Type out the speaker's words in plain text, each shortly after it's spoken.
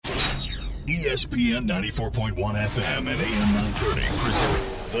ESPN 94.1 FM and AM 930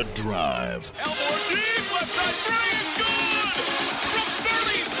 present The Drive. Elmore deep, left side three is good! From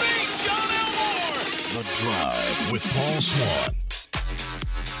 30 feet, John Elmore! The Drive with Paul Swann.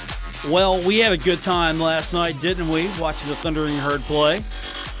 Well, we had a good time last night, didn't we? Watching the Thundering Herd play.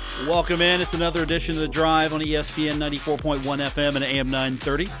 Welcome in. It's another edition of The Drive on ESPN 94.1 FM and AM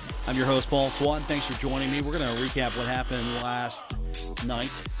 930. I'm your host, Paul Swann. Thanks for joining me. We're going to recap what happened last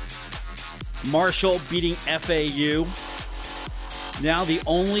night. Marshall beating FAU. Now the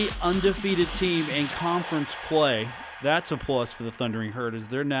only undefeated team in conference play. That's a plus for the Thundering Herd, as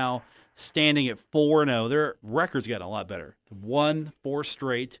they're now standing at 4-0. Their record's gotten a lot better. Won 4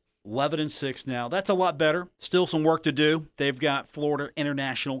 straight. 11-6 now. That's a lot better. Still some work to do. They've got Florida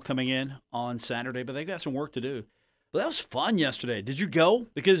International coming in on Saturday, but they've got some work to do. But that was fun yesterday. Did you go?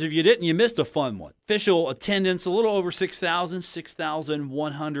 Because if you didn't, you missed a fun one. Official attendance, a little over 6,000,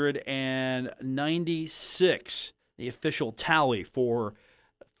 6,196. The official tally for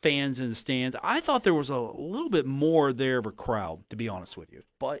fans in the stands. I thought there was a little bit more there of a crowd, to be honest with you.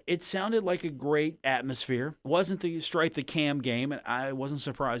 But it sounded like a great atmosphere. It wasn't the Stripe the Cam game, and I wasn't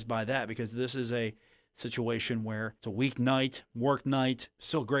surprised by that because this is a situation where it's a weeknight, work night,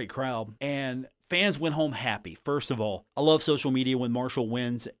 still a great crowd, and fans went home happy. First of all, I love social media when Marshall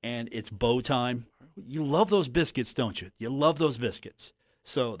wins and it's bow time. You love those biscuits, don't you? You love those biscuits.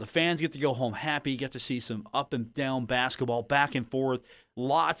 So the fans get to go home happy, get to see some up and down basketball, back and forth,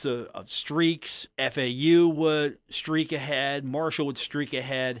 lots of streaks. FAU would streak ahead. Marshall would streak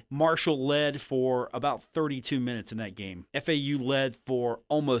ahead. Marshall led for about 32 minutes in that game. FAU led for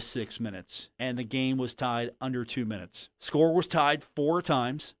almost 6 minutes, and the game was tied under 2 minutes. Score was tied 4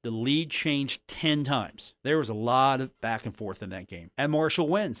 times. The lead changed 10 times. There was a lot of back and forth in that game. And Marshall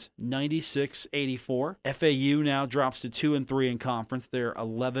wins 96-84. FAU now drops to 2-3 in conference. They're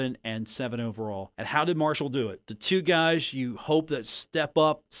 11-7 overall. And how did Marshall do it? The two guys you hope that stepped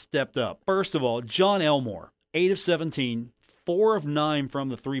up. First of all, John Elmore, 8 of 17, 4 of 9 from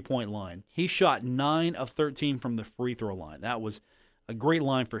the three-point line. He shot 9 of 13 from the free throw line. That was a great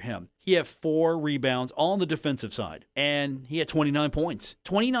line for him. He had 4 rebounds, all on the defensive side, and he had 29 points.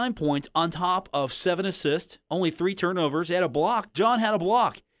 29 points on top of 7 assists, only 3 turnovers. He had a block. John had a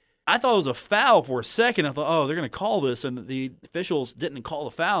block. I thought it was a foul for a second. I thought, oh, they're going to call this, and the officials didn't call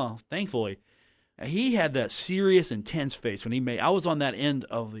the foul, thankfully. He had that serious, intense face when he made. I was on that end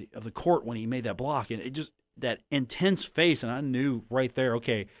of the court when he made that block, and it just that intense face, and I knew right there,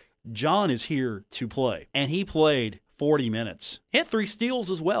 okay, John is here to play, and he played 40 minutes. He had 3 steals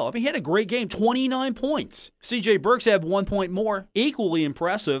as well. I mean, he had a great game, 29 points. C.J. Burks had 1 point more, equally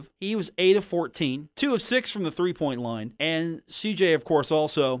impressive. He was 8 of 14, 2 of 6 from the three-point line. And C.J., of course,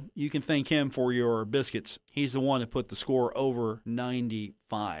 also, you can thank him for your biscuits. He's the one that put the score over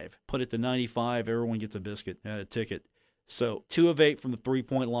 95. Put it to 95, everyone gets a biscuit, a ticket. So 2 of 8 from the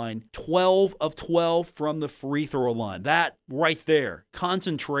three-point line, 12 of 12 from the free throw line. That right there,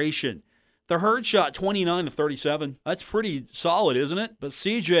 concentration. The Herd shot 29 of 37. That's pretty solid, isn't it? But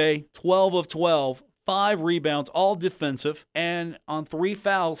CJ, 12 of 12, 5 rebounds, all defensive, and on 3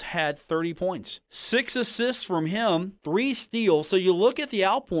 fouls had 30 points. 6 assists from him, 3 steals. So you look at the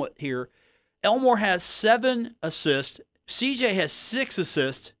output here. Elmore has 7 assists. CJ has 6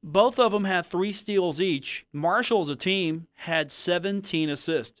 assists. Both of them had 3 steals each. Marshall as a team had 17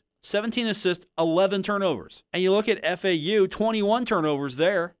 assists. 17 assists, 11 turnovers. And you look at FAU, 21 turnovers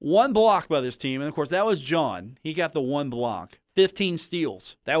there. 1 block by this team. And, of course, that was John. He got the 1 block. 15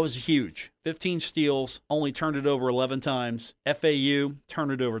 steals. That was huge. 15 steals, only turned it over 11 times. FAU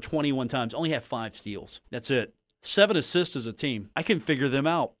turned it over 21 times, only had 5 steals. That's it. 7 assists as a team. I couldn't figure them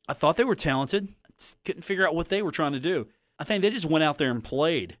out. I thought they were talented. I just couldn't figure out what they were trying to do. I think they just went out there and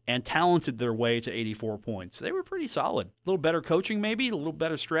played and talented their way to 84 points. They were pretty solid. A little better coaching maybe, a little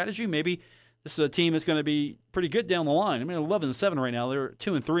better strategy. Maybe this is a team that's going to be pretty good down the line. I mean, 11-7 right now. They're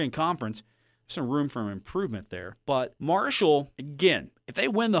 2-3 in conference. There's some room for improvement there. But Marshall, again, if they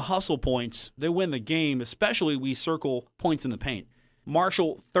win the hustle points, they win the game, especially we circle points in the paint.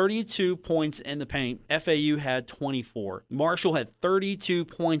 Marshall, 32 points in the paint. FAU had 24. Marshall had 32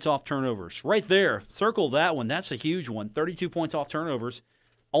 points off turnovers. Right there, circle that one. That's a huge one. 32 points off turnovers.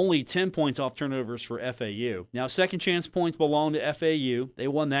 Only 10 points off turnovers for FAU. Now, second chance points belong to FAU. They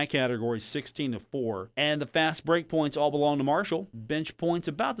won that category 16-4. And the fast break points all belong to Marshall. Bench points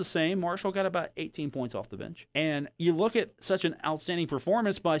about the same. Marshall got about 18 points off the bench. And you look at such an outstanding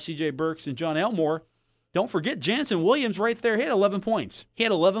performance by C.J. Burks and John Elmore. Don't forget Jansen Williams right there. He had 11 points. He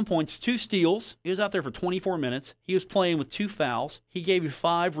had 11 points, 2 steals. He was out there for 24 minutes. He was playing with 2 fouls. He gave you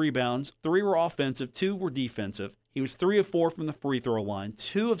 5 rebounds. 3 were offensive, 2 were defensive. He was 3 of 4 from the free throw line,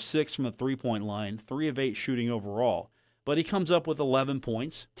 2 of 6 from the three-point line, 3 of 8 shooting overall. But he comes up with 11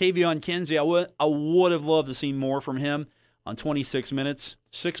 points. Tavion Kinsey, I would have loved to see more from him on 26 minutes.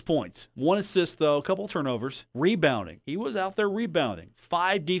 6 points. 1 assist, though, a couple turnovers. Rebounding. He was out there rebounding.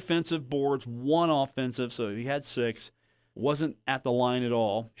 5 defensive boards, 1 offensive, so he had 6. Wasn't at the line at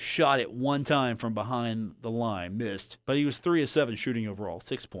all. Shot it 1 time from behind the line. Missed. But he was 3 of 7 shooting overall.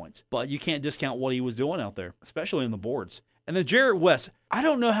 6 points. But you can't discount what he was doing out there, especially on the boards. And then Jarrett West. I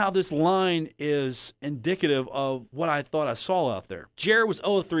don't know how this line is indicative of what I thought I saw out there. Jarrett was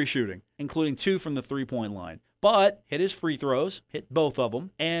 0 of 3 shooting, including 2 from the three-point line. But hit his free throws, hit both of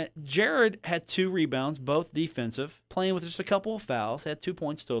them. And Jared had 2 rebounds, both defensive, playing with just a couple of fouls, had 2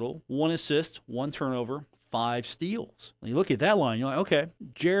 points total, 1 assist, 1 turnover, 5 steals. When you look at that line, you're like, okay,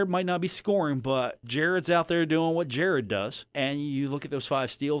 Jared might not be scoring, but Jared's out there doing what Jared does. And you look at those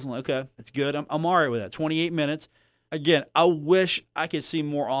 5 steals and like, okay, that's good. I'm all right with that. 28 minutes. Again, I wish I could see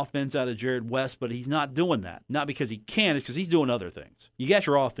more offense out of Jared West, but he's not doing that. Not because he can, it's because he's doing other things. You got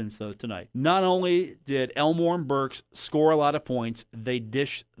your offense, though, tonight. Not only did Elmore and Burks score a lot of points, they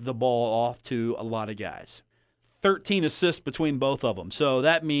dished the ball off to a lot of guys. 13 assists between both of them. So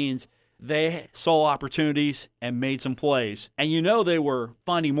that means they saw opportunities and made some plays. And you know they were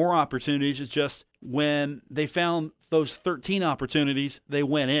finding more opportunities. It's just when they found those 13 opportunities, they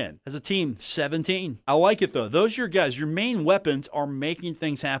went in. As a team, 17. I like it, though. Those are your guys. Your main weapons are making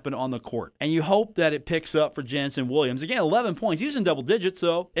things happen on the court. And you hope that it picks up for Jansen Williams. Again, 11 points. He was in double digits,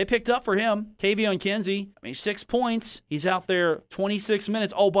 so it picked up for him. Tavion Kinsey, 6 points. He's out there 26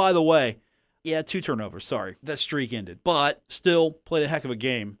 minutes. Oh, by the way, yeah, 2 turnovers. Sorry. That streak ended. But still played a heck of a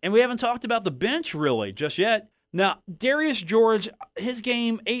game. And we haven't talked about the bench, really, just yet. Now, Darius George, his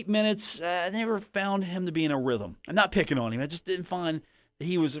game, 8 minutes, I never found him to be in a rhythm. I'm not picking on him. I just didn't find that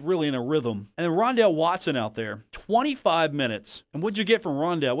he was really in a rhythm. And then Rondell Watson out there, 25 minutes. And what'd you get from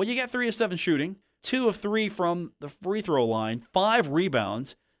Rondell? Well, you got 3 of 7 shooting, 2 of 3 from the free throw line, 5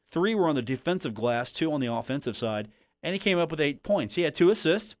 rebounds, 3 were on the defensive glass, 2 on the offensive side, and he came up with 8 points. He had 2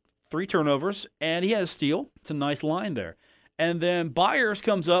 assists, 3 turnovers, and he had a steal. It's a nice line there. And then Byers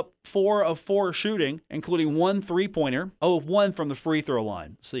comes up 4 of 4 shooting, including 1 3-pointer, 0 of 1 from the free throw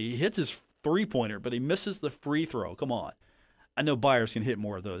line. So he hits his 3-pointer, but he misses the free throw. Come on. I know Byers can hit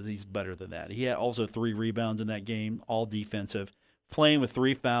more of those. He's better than that. He had also 3 rebounds in that game, all defensive, playing with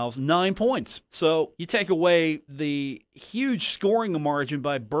 3 fouls, 9 points. So you take away the huge scoring margin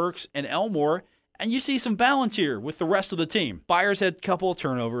by Burks and Elmore, and you see some balance here with the rest of the team. Byers had a couple of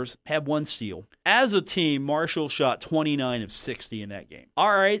turnovers, had 1 steal. As a team, Marshall shot 29 of 60 in that game.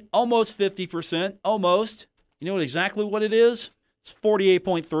 All right, almost 50%, almost. You know exactly what it is? It's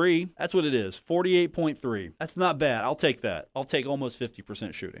 48.3. That's what it is, 48.3. That's not bad. I'll take that. I'll take almost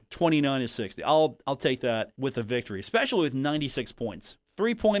 50% shooting. 29 of 60. I'll take that with a victory, especially with 96 points.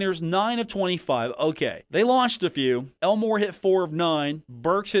 3-pointers, 9 of 25. Okay, they launched a few. Elmore hit 4 of 9.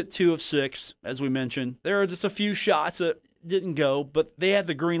 Burks hit 2 of 6, as we mentioned. There are just a few shots that didn't go, but they had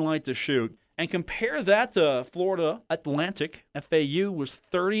the green light to shoot. And compare that to Florida Atlantic. FAU was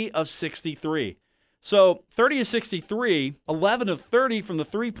 30 of 63. So 30 of 63, 11 of 30 from the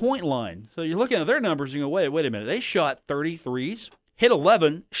 3-point line. So you're looking at their numbers and you go, wait a minute. They shot 33s. Hit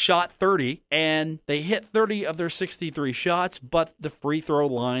 11, shot 30, and they hit 30 of their 63 shots, but the free throw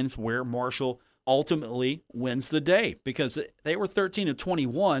line's where Marshall ultimately wins the day because they were 13 of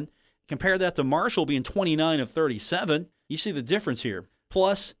 21. Compare that to Marshall being 29 of 37. You see the difference here.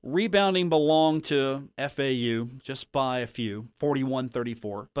 Plus, rebounding belonged to FAU just by a few,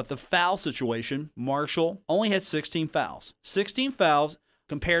 41-34. But the foul situation, Marshall only had 16 fouls. 16 fouls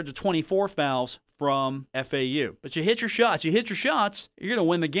compared to 24 fouls from FAU. But you hit your shots. You hit your shots, you're going to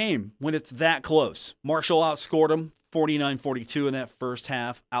win the game when it's that close. Marshall outscored them 49-42 in that first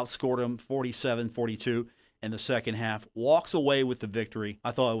half, outscored them 47-42 in the second half, walks away with the victory. I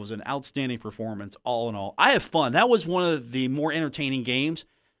thought it was an outstanding performance all in all. I have fun. That was one of the more entertaining games.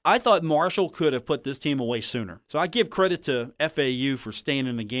 I thought Marshall could have put this team away sooner. So I give credit to FAU for staying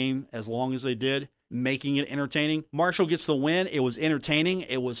in the game as long as they did, making it entertaining. Marshall gets the win. It was entertaining.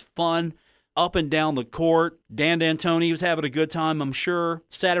 It was fun. Up and down the court. Dan D'Antoni was having a good time, I'm sure.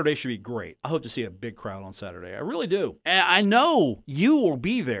 Saturday should be great. I hope to see a big crowd on Saturday. I really do. And I know you will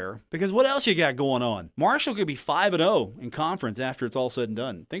be there because what else you got going on? Marshall could be 5-0 in conference after it's all said and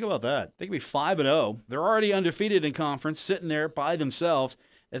done. Think about that. They could be 5-0. They're already undefeated in conference, sitting there by themselves.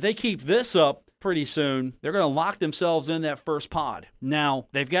 If they keep this up pretty soon, they're going to lock themselves in that first pod. Now,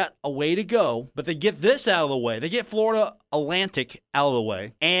 they've got a way to go, but they get this out of the way. They get Florida Atlantic out of the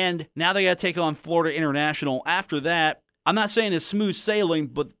way, and now they got to take on Florida International after that. I'm not saying it's smooth sailing,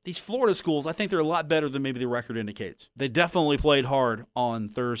 but these Florida schools, I think they're a lot better than maybe the record indicates. They definitely played hard on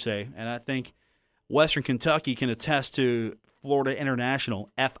Thursday, and I think Western Kentucky can attest to Florida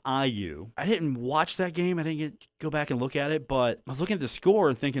International, FIU. I didn't watch that game. I didn't go back and look at it, but I was looking at the score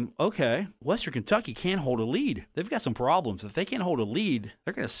and thinking, okay, Western Kentucky can't hold a lead. They've got some problems. If they can't hold a lead,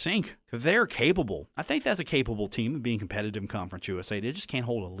 they're going to sink. They're capable. I think that's a capable team of being competitive in Conference USA. They just can't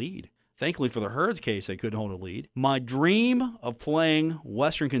hold a lead. Thankfully for the Herds case, they couldn't hold a lead. My dream of playing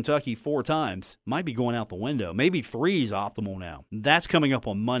Western Kentucky 4 times might be going out the window. Maybe 3 is optimal now. That's coming up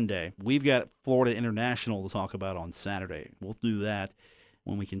on Monday. We've got Florida International to talk about on Saturday. We'll do that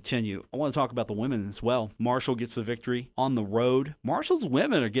when we continue. I want to talk about the women as well. Marshall gets the victory on the road. Marshall's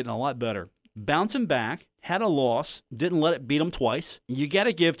women are getting a lot better. Bouncing back, had a loss, didn't let it beat them twice. You got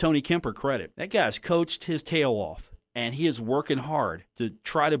to give Tony Kemper credit. That guy's coached his tail off. And he is working hard to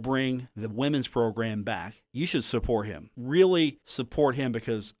try to bring the women's program back. You should support him. Really support him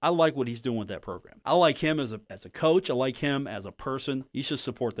because I like what he's doing with that program. I like him as a coach. I like him as a person. You should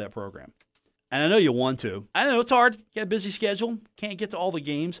support that program. And I know you want to. I know it's hard. You got a busy schedule. Can't get to all the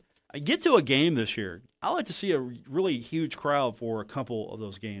games. I get to a game this year. I like to see a really huge crowd for a couple of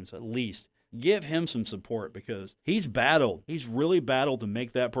those games at least. Give him some support because he's battled. He's really battled to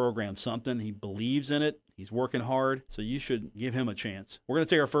make that program something. He believes in it. He's working hard, so you should give him a chance. We're going to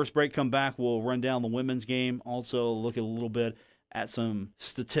take our first break, come back. We'll run down the women's game, also look at a little bit at some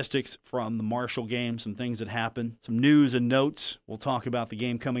statistics from the Marshall game, some things that happened, some news and notes. We'll talk about the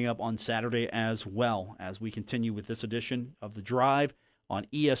game coming up on Saturday as well as we continue with this edition of The Drive on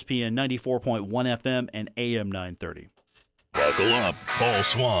ESPN 94.1 FM and AM 930. Buckle up. Paul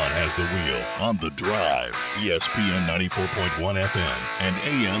Swan has the wheel on The Drive, ESPN 94.1 FM and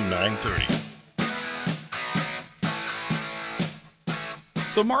AM 930.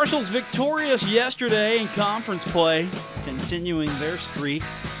 So Marshall's victorious yesterday in conference play, continuing their streak,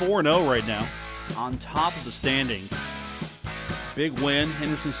 4-0 right now, on top of the standings. Big win,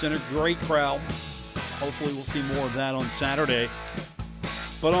 Henderson Center, great crowd. Hopefully we'll see more of that on Saturday.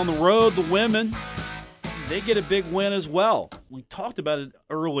 But on the road, the women, they get a big win as well. We talked about it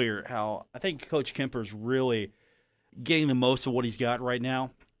earlier, how I think Coach Kemper's really getting the most of what he's got right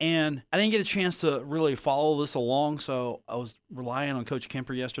now. And I didn't get a chance to really follow this along, so I was relying on Coach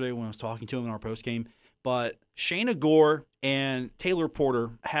Kemper yesterday when I was talking to him in our postgame. But Shayna Gore and Taylor Porter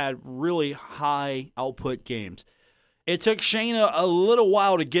had really high output games. It took Shayna a little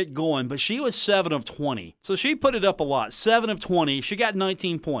while to get going, but she was 7 of 20. So she put it up a lot. 7 of 20. She got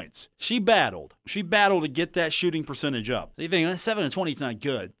 19 points. She battled. She battled to get that shooting percentage up. So you think 7 of 20 is not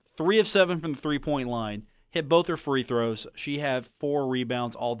good. 3 of 7 from the three-point line. Hit both her free throws. She had 4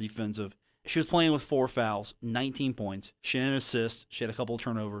 rebounds, all defensive. She was playing with 4 fouls, 19 points. She had an assist. She had a couple of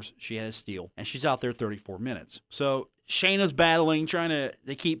turnovers. She had a steal. And she's out there 34 minutes. So Shayna's battling, trying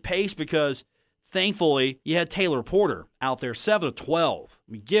to keep pace because thankfully you had Taylor Porter out there, 7 of 12.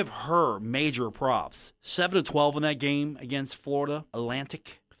 I mean, give her major props. 7 of 12 in that game against Florida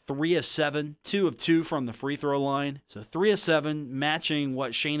Atlantic. 3 of 7, 2 of 2 from the free throw line. So 3 of 7, matching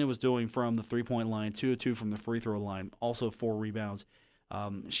what Shayna was doing from the three-point line. 2 of 2 from the free throw line. Also 4 rebounds.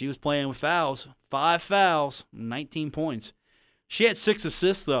 She was playing with fouls. 5 fouls, 19 points. She had 6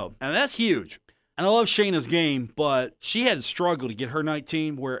 assists, though, and that's huge. And I love Shayna's game, but she had to struggle to get her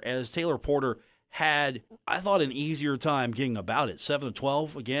 19, whereas Taylor Porter had, I thought, an easier time getting about it. 7 of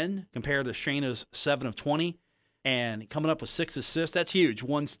 12, again, compared to Shayna's 7 of 20. And coming up with 6 assists, that's huge.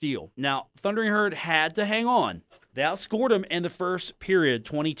 1 steal. Now, Thundering Herd had to hang on. They outscored them in the first period,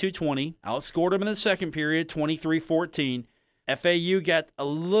 22-20. Outscored them in the second period, 23-14. FAU got a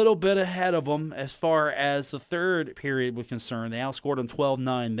little bit ahead of them as far as the third period was concerned. They outscored them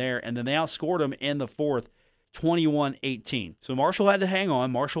 12-9 there, and then they outscored them in the fourth, 21-18. So Marshall had to hang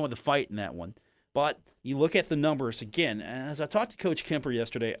on. Marshall had to fight in that one. But you look at the numbers again. As I talked to Coach Kemper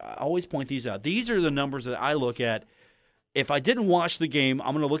yesterday, I always point these out. These are the numbers that I look at. If I didn't watch the game,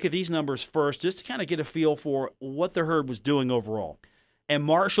 I'm going to look at these numbers first just to kind of get a feel for what the Herd was doing overall. And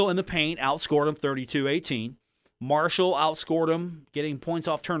Marshall in the paint outscored them 32-18. Marshall outscored them, getting points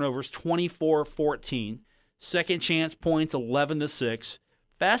off turnovers 24-14. Second chance points 11-6.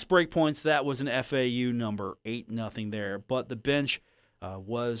 Fast break points, that was an FAU number, 8-0 there. But the bench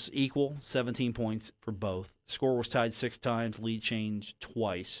was equal, 17 points for both. Score was tied 6 times, lead changed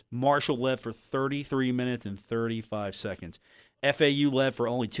twice. Marshall led for 33 minutes and 35 seconds. FAU led for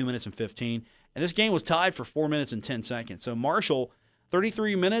only 2 minutes and 15. And this game was tied for 4 minutes and 10 seconds. So Marshall,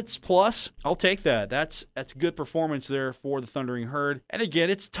 33 minutes plus, I'll take that. That's good performance there for the Thundering Herd. And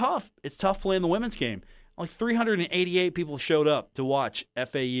again, it's tough. It's tough playing the women's game. Like 388 people showed up to watch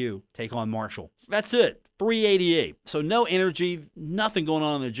FAU take on Marshall. That's it. 388. So no energy, nothing going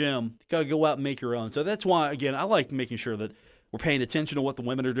on in the gym. You got to go out and make your own. So that's why, again, I like making sure that we're paying attention to what the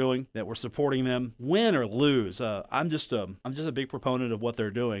women are doing, that we're supporting them, win or lose. I'm just a big proponent of what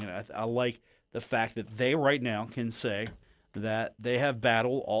they're doing. And I like the fact that they right now can say that they have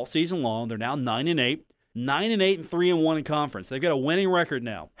battled all season long. They're now 9-8. 9-8 and 3-1 in conference. They've got a winning record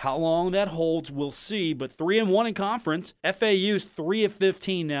now. How long that holds, we'll see. But 3-1 in conference. FAU's 3 of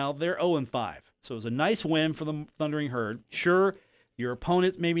 15 now. They're 0-5. So it was a nice win for the Thundering Herd. Sure, your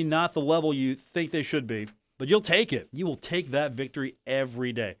opponent maybe not the level you think they should be, but you'll take it. You will take that victory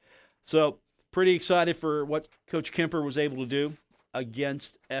every day. So pretty excited for what Coach Kemper was able to do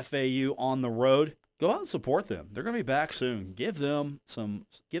against FAU on the road. Go out and support them. They're going to be back soon. Give them some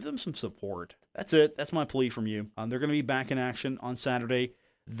support. That's it. That's my plea from you. They're going to be back in action on Saturday.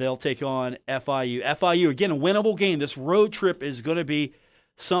 They'll take on FIU. FIU, again, a winnable game. This road trip is going to be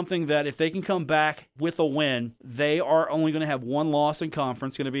something that if they can come back with a win, they are only going to have one loss in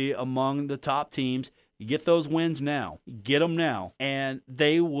conference, going to be among the top teams. You get those wins now. Get them now. And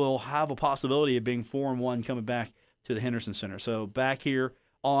they will have a possibility of being 4-1 coming back to the Henderson Center. So back here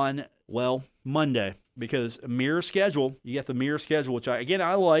on, Monday, because a mirror schedule, you get the mirror schedule, which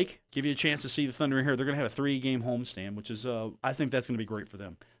I like. Give you a chance to see the Thundering Herd. They're going to have a 3-game homestand, which is, I think that's going to be great for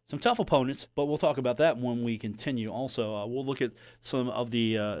them. Some tough opponents, but we'll talk about that when we continue. Also, we'll look at some of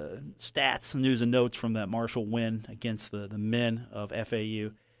the stats, news, and notes from that Marshall win against the men of FAU.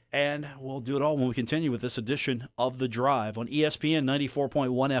 And we'll do it all when we continue with this edition of The Drive on ESPN 94.1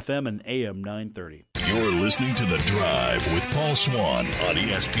 FM and AM 930. You're listening to The Drive with Paul Swann on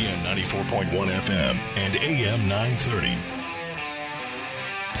ESPN 94.1 FM and AM 930.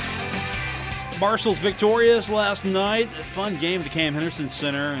 Marshall's victorious last night. A fun game at the Cam Henderson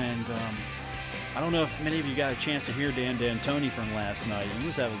Center, and I don't know if many of you got a chance to hear Dan D'Antoni from last night. He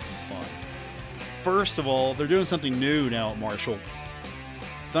was having some fun. First of all, they're doing something new now at Marshall.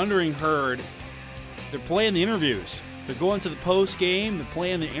 Thundering Herd, they're playing the interviews. They're going to the post game. They're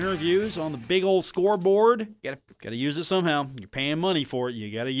playing the interviews on the big old scoreboard. Got to use it somehow. You're paying money for it. You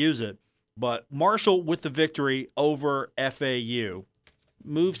got to use it. But Marshall with the victory over FAU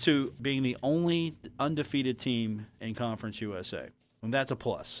moves to being the only undefeated team in Conference USA. And that's a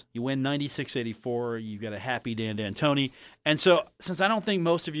plus. You win 96-84. You got a happy Dan D'Antoni. And so since I don't think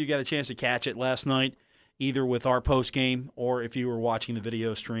most of you got a chance to catch it last night, either with our post game or if you were watching the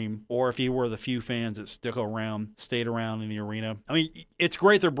video stream or if you were the few fans that stayed around in the arena. I mean, it's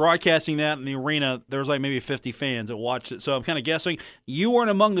great they're broadcasting that in the arena. There's like maybe 50 fans that watched it. So I'm kind of guessing you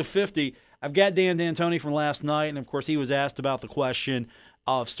weren't among the 50. I've got Dan D'Antoni from last night, and of course he was asked about the question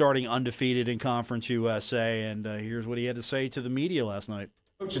of starting undefeated in Conference USA, and here's what he had to say to the media last night.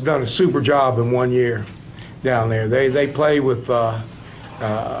 Coach has done a super job in 1 year down there. They play with a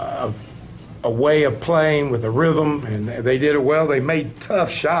way of playing with a rhythm, and they did it well. They made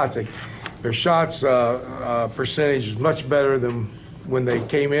tough shots. Their shots percentage is much better than when they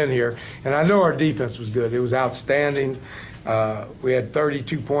came in here. And I know our defense was good. It was outstanding. We had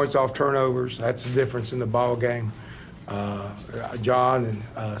 32 points off turnovers. That's the difference in the ball game. John and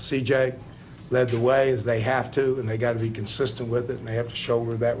CJ led the way as they have to, and they got to be consistent with it, and they have to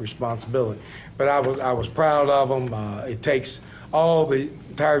shoulder that responsibility. But I was proud of them. It takes all the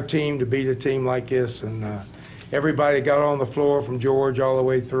entire team to beat a team like this, and everybody got on the floor from George all the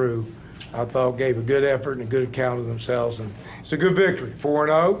way through, I thought gave a good effort and a good account of themselves, and it's a good victory,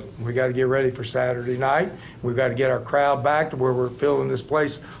 4-0. We got to get ready for Saturday night. We've got to get our crowd back to where we're filling this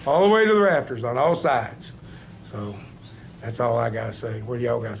place all the way to the rafters on all sides. So that's all I got to say. What do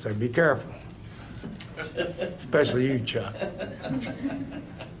y'all got to say? Be careful, especially you, Chuck.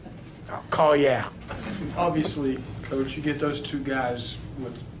 I'll call you out. Obviously, Coach, you get those two guys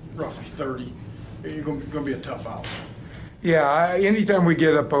with roughly 30, you're going to be a tough out. Yeah, anytime we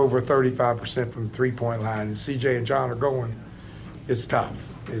get up over 35% from the three-point line and CJ and John are going, it's tough.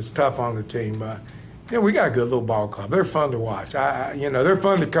 It's tough on the team. We got a good little ball club. They're fun to watch. They're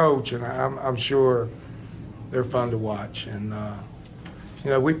fun to coach, and I'm sure they're fun to watch. And,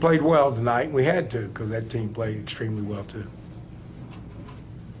 we played well tonight. We had to because that team played extremely well, too.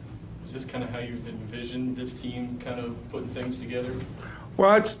 Is this kind of how you envisioned this team kind of putting things together?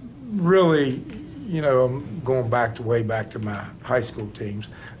 Well, it's really, I'm going way back to my high school teams.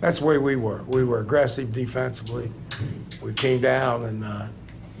 That's the way we were. We were aggressive defensively. We came down and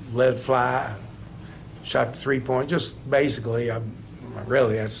led fly, shot the three-point. Just basically,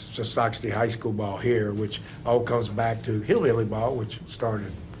 that's just Soxty High School ball here, which all comes back to Hillbilly ball, which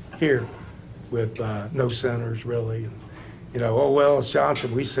started here with no centers really. As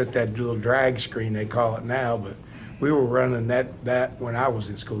Johnson, we set that little drag screen, they call it now, but we were running that when I was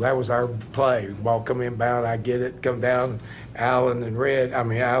in school. That was our play. Ball come inbound, I get it, come down.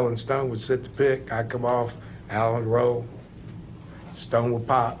 Allen Stone would sit the pick. I'd come off, Allen roll. Stone would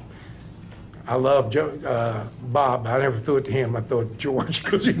pop. I love Bob. I never threw it to him. I threw it to George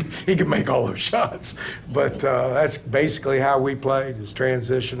because he could make all those shots. But that's basically how we played, this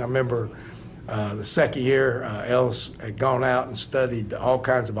transition. I remember the second year, Ellis had gone out and studied all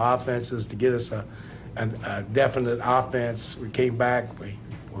kinds of offenses to get us a definite offense. We came back. We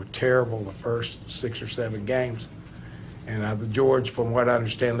were terrible the first 6 or 7 games. And George, from what I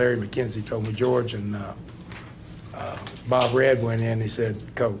understand, Larry McKenzie told me, George and Bob Red went in. He said,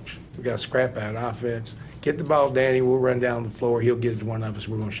 Coach, we got to scrap out offense. Get the ball, Danny. We'll run down the floor. He'll get it to one of us.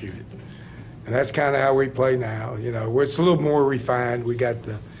 We're going to shoot it. And that's kind of how we play now. You know, it's a little more refined. We got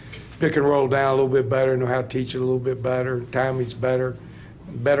the pick and roll down a little bit better, know how to teach it a little bit better. Timing's better.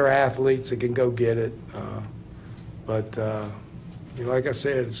 Better athletes that can go get it. But like I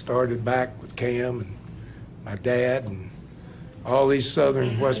said, it started back with Cam and my dad and all these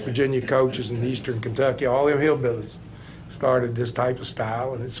southern West Virginia coaches in eastern Kentucky, all them hillbillies started this type of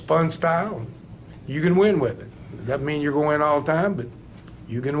style, and it's a fun style. You can win with it. It doesn't mean you're going to win all the time, but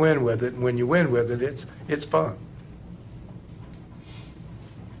you can win with it, and when you win with it, it's fun.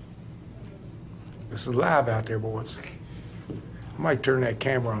 This is live out there, boys. I might turn that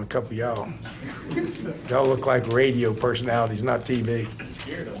camera on a couple of y'all. Y'all look like radio personalities, not TV.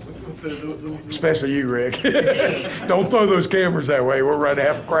 Scared us. Especially you, Rick. Don't throw those cameras that way. We'll run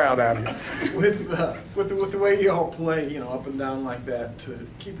half a crowd out here. With the way you all play, up and down like that, to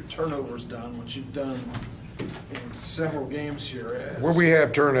keep your turnovers down, what you've done in several games here. Where we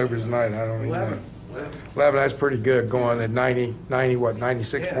have turnovers tonight, I don't even know. 11, that's pretty good, going at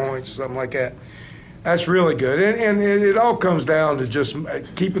 96 points or something like that. That's really good. And it all comes down to just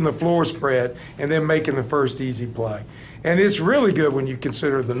keeping the floor spread and then making the first easy play. And it's really good when you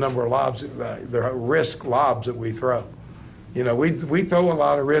consider the number of lobs, the risk lobs that we throw. We throw a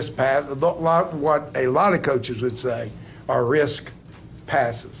lot of risk passes, what a lot of coaches would say are risk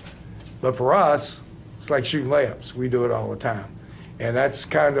passes. But for us, it's like shooting layups. We do it all the time. And that's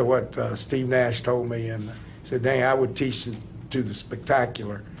kind of what Steve Nash told me. And he said, dang, I would teach it to the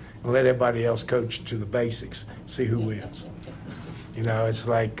spectacular and let everybody else coach to the basics, see who wins. It's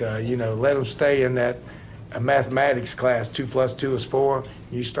like, let them stay in that mathematics class, 2 + 2 is 4.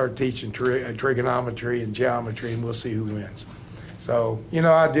 You start teaching trigonometry and geometry, and we'll see who wins. So,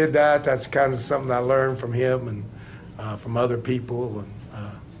 I did that. That's kind of something I learned from him and from other people. And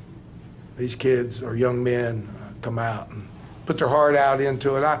these kids or young men come out and put their heart out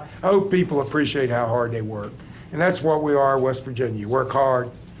into it. I hope people appreciate how hard they work. And that's what we are in West Virginia. You work hard,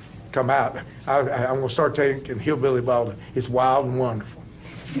 come out. I'm going to start taking hillbilly ball. It's wild and wonderful.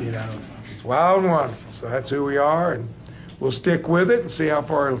 It's wild and wonderful. So that's who we are, and we'll stick with it and see how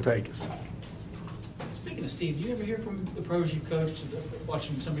far it'll take us. Speaking of Steve, do you ever hear from the pros you've coached,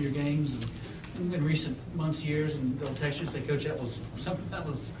 watching some of your games and in recent months, years, and they'll text you and say, Coach, that was something that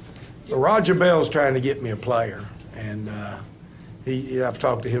was... Well, Roger Bell's trying to get me a player, and I've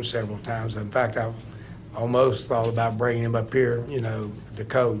talked to him several times. In fact, I've almost thought about bringing him up here, to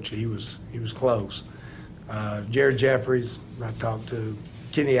coach. He was close. Jared Jeffries, I talked to.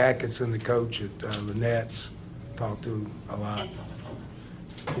 Kenny Atkinson, the coach at the Nets, talked to a lot.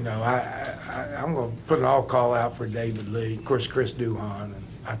 I'm going to put an all-call out for David Lee. Of course, Chris Duhon, and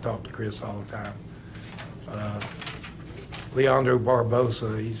I talk to Chris all the time. Leandro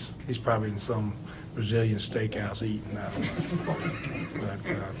Barbosa, he's probably in some Brazilian steakhouse eating now.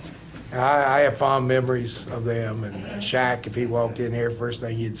 But I have fond memories of them. And Shaq, if he walked in here, first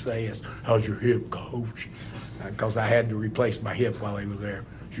thing he'd say is, how's your hip, coach? Because I had to replace my hip while he was there.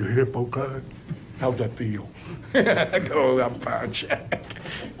 Is your hip okay? How'd that feel? I go, I'm fine, Shaq.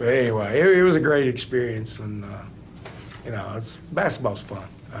 But anyway, it was a great experience. And, basketball's fun.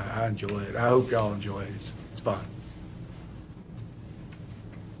 I enjoy it. I hope y'all enjoy it. It's fun.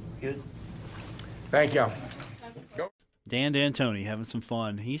 Good. Thank y'all. Dan D'Antoni having some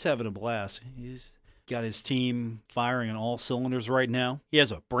fun. He's having a blast. He's got his team firing on all cylinders right now. He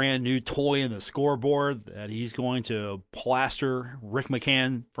has a brand new toy in the scoreboard that he's going to plaster Rick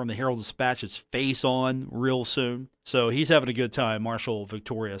McCann from the Herald-Dispatch's face on real soon. So he's having a good time. Marshall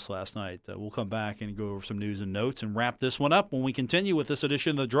victorious last night. We'll come back and go over some news and notes and wrap this one up when we continue with this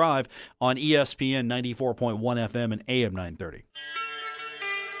edition of The Drive on ESPN 94.1 FM and AM 930.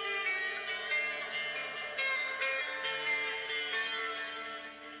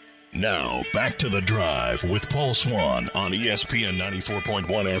 Now, back to The Drive with Paul Swann on ESPN 94.1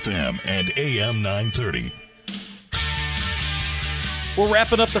 FM and AM 930. We're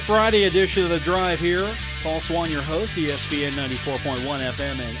wrapping up the Friday edition of The Drive here Paul Swan, your host, ESPN 94.1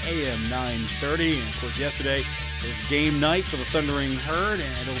 FM and AM 930. And, of course, yesterday was game night for the Thundering Herd,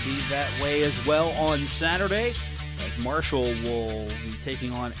 and it'll be that way as well on Saturday, as Marshall will be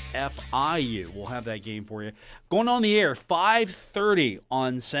taking on FIU. We'll have that game for you. Going on the air, 5:30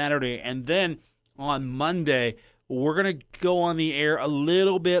 on Saturday, and then on Monday, we're going to go on the air a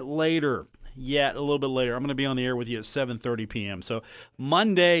little bit later. Yeah, a little bit later. I'm going to be on the air with you at 7:30 p.m. So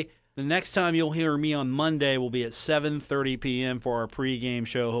Monday, the next time you'll hear me on Monday will be at 7:30 p.m. for our pregame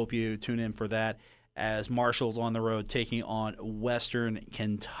show. Hope you tune in for that as Marshall's on the road taking on Western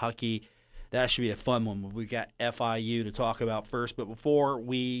Kentucky. That should be a fun one. We've got FIU to talk about first. But before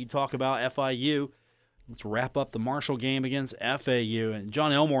we talk about FIU, let's wrap up the Marshall game against FAU. And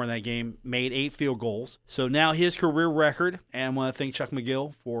John Elmore in that game made 8 field goals. So now his career record, and I want to thank Chuck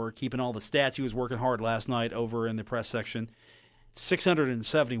McGill for keeping all the stats. He was working hard last night over in the press section.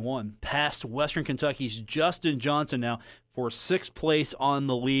 671, past Western Kentucky's Justin Johnson now for 6th place on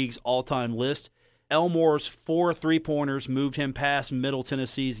the league's all-time list. Elmore's 4 3-pointers moved him past Middle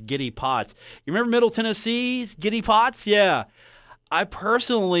Tennessee's Giddy Potts. You remember Middle Tennessee's Giddy Potts? Yeah. I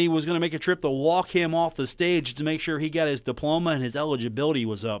personally was going to make a trip to walk him off the stage to make sure he got his diploma and his eligibility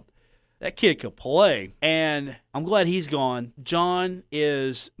was up. That kid could play, and I'm glad he's gone. John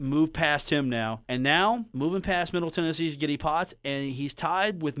is moved past him now, and now moving past Middle Tennessee's Giddy Potts, and he's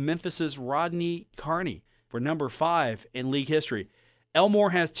tied with Memphis's Rodney Carney for number 5 in league history. Elmore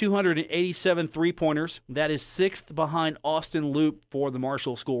has 287 3-pointers. That is 6th behind Austin Loop for the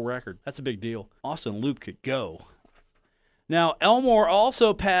Marshall School record. That's a big deal. Austin Loop could go. Now, Elmore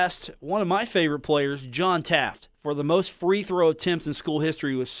also passed one of my favorite players, John Taft, for the most free throw attempts in school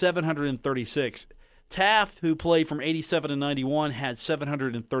history with 736. Taft, who played from 87 to 91, had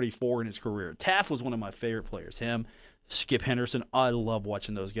 734 in his career. Taft was one of my favorite players. Him, Skip Henderson. I love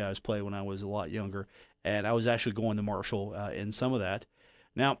watching those guys play when I was a lot younger. And I was actually going to Marshall in some of that.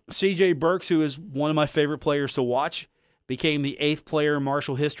 Now, C.J. Burks, who is one of my favorite players to watch, became the 8th player in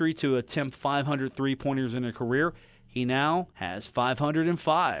Marshall history to attempt 500 3-pointers in a career. He now has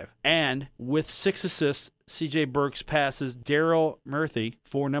 505. And with 6 assists, C.J. Burks passes Daryl Murphy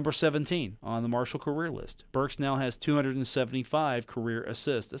for number 17 on the Marshall career list. Burks now has 275 career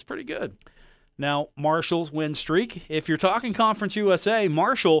assists. That's pretty good. Now, Marshall's win streak. If you're talking Conference USA,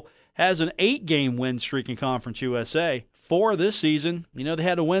 Marshall has an 8-game win streak in Conference USA. 4 this season. You know, they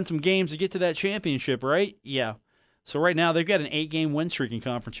had to win some games to get to that championship, right? Yeah. So right now they've got an 8-game win streak in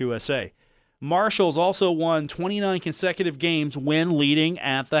Conference USA. Marshall's also won 29 consecutive games when leading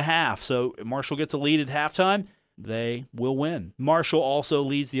at the half. So Marshall gets a lead at halftime, they will win. Marshall also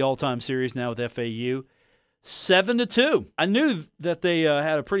leads the all-time series now with FAU 7-2. I knew that they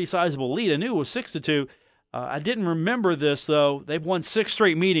had a pretty sizable lead. I knew it was 6-2. I didn't remember this, though. They've won 6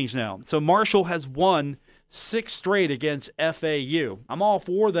 straight meetings now. So Marshall has won 6 straight against FAU. I'm all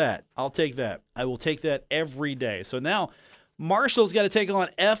for that. I'll take that. I will take that every day. So now Marshall's got to take on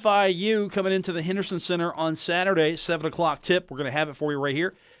FIU coming into the Henderson Center on Saturday, 7 o'clock tip. We're going to have it for you right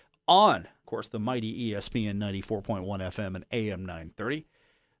here on, of course, the mighty ESPN 94.1 FM and AM 930.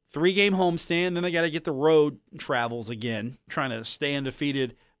 3-game homestand, then they got to get the road travels again, trying to stay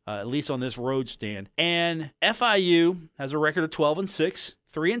undefeated, at least on this road stand. And FIU has a record of 12-6,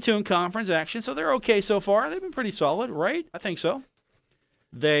 3-2 in conference action, so they're okay so far. They've been pretty solid, right? I think so.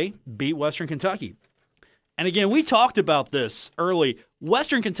 They beat Western Kentucky. And again, we talked about this early.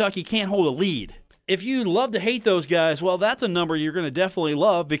 Western Kentucky can't hold a lead. If you love to hate those guys, well, that's a number you're going to definitely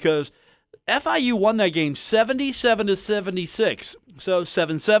love because FIU won that game 77-76. So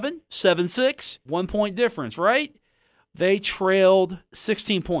 7-7, 7-6, 1-point difference, right? They trailed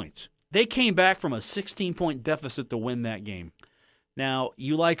 16 points. They came back from a 16-point deficit to win that game. Now,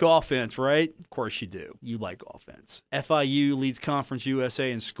 you like offense, right? Of course you do. You like offense. FIU leads Conference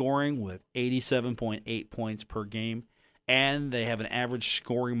USA in scoring with 87.8 points per game, and they have an average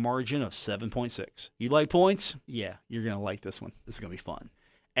scoring margin of 7.6. You like points? Yeah, you're going to like this one. This is going to be fun.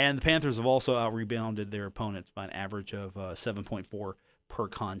 And the Panthers have also out-rebounded their opponents by an average of 7.4 per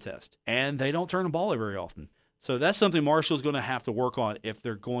contest. And they don't turn the ball very often. So that's something Marshall's going to have to work on if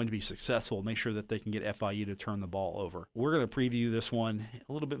they're going to be successful, make sure that they can get FIU to turn the ball over. We're going to preview this one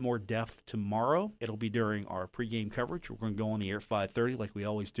a little bit more depth tomorrow. It'll be during our pregame coverage. We're going to go on the air at 5:30 like we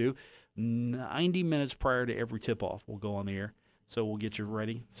always do. 90 minutes prior to every tip-off, we'll go on the air. So we'll get you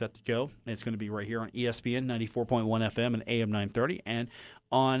ready, set to go. And it's going to be right here on ESPN 94.1 FM and AM 930 and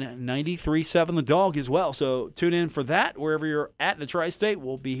on 93.7 The Dog as well. So tune in for that. Wherever you're at in the Tri-State,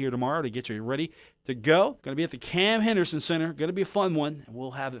 we'll be here tomorrow to get you ready to go. Going to be at the Cam Henderson Center. Going to be a fun one.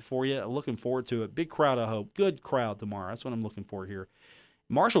 We'll have it for you. Looking forward to it. Big crowd, I hope. Good crowd tomorrow. That's what I'm looking for here.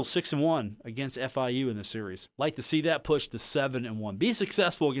 Marshall's 6-1 against FIU in the series. Like to see that push to 7-1. Be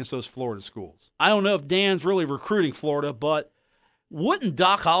successful against those Florida schools. I don't know if Dan's really recruiting Florida, but wouldn't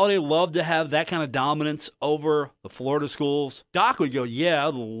Doc Holliday love to have that kind of dominance over the Florida schools? Doc would go, yeah,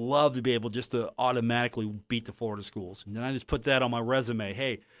 I'd love to be able just to automatically beat the Florida schools. And then I just put that on my resume.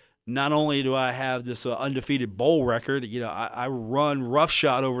 Hey, not only do I have this undefeated bowl record, I run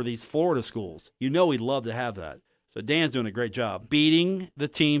roughshod over these Florida schools. He'd love to have that. So Dan's doing a great job beating the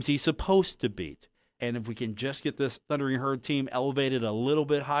teams he's supposed to beat. And if we can just get this Thundering Herd team elevated a little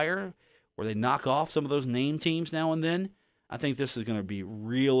bit higher, where they knock off some of those name teams now and then, I think this is going to be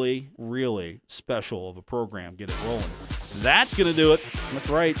really, really special of a program. Get it rolling. That's going to do it. That's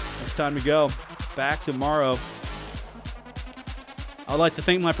right. It's time to go. Back tomorrow. I'd like to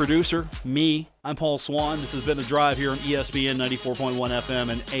thank my producer, me. I'm Paul Swan. This has been The Drive here on ESPN 94.1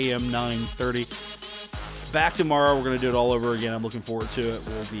 FM and AM 930. Back tomorrow. We're going to do it all over again. I'm looking forward to it.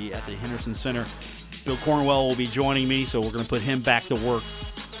 We'll be at the Henderson Center. Bill Cornwell will be joining me, so we're going to put him back to work.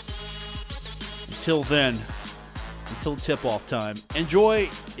 Until then, until tip-off time, enjoy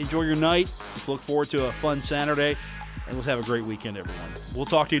your night. Let's look forward to a fun Saturday, and let's have a great weekend, everyone. We'll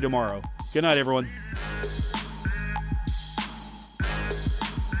talk to you tomorrow. Good night, everyone.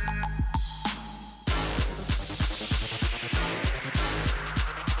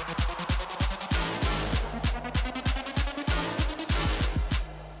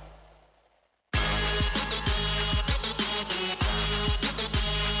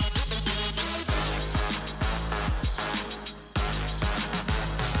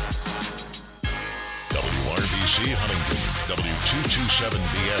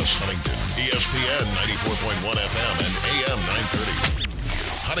 W227BS Huntington, ESPN 94.1 FM and AM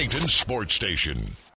 930. Huntington Sports Station.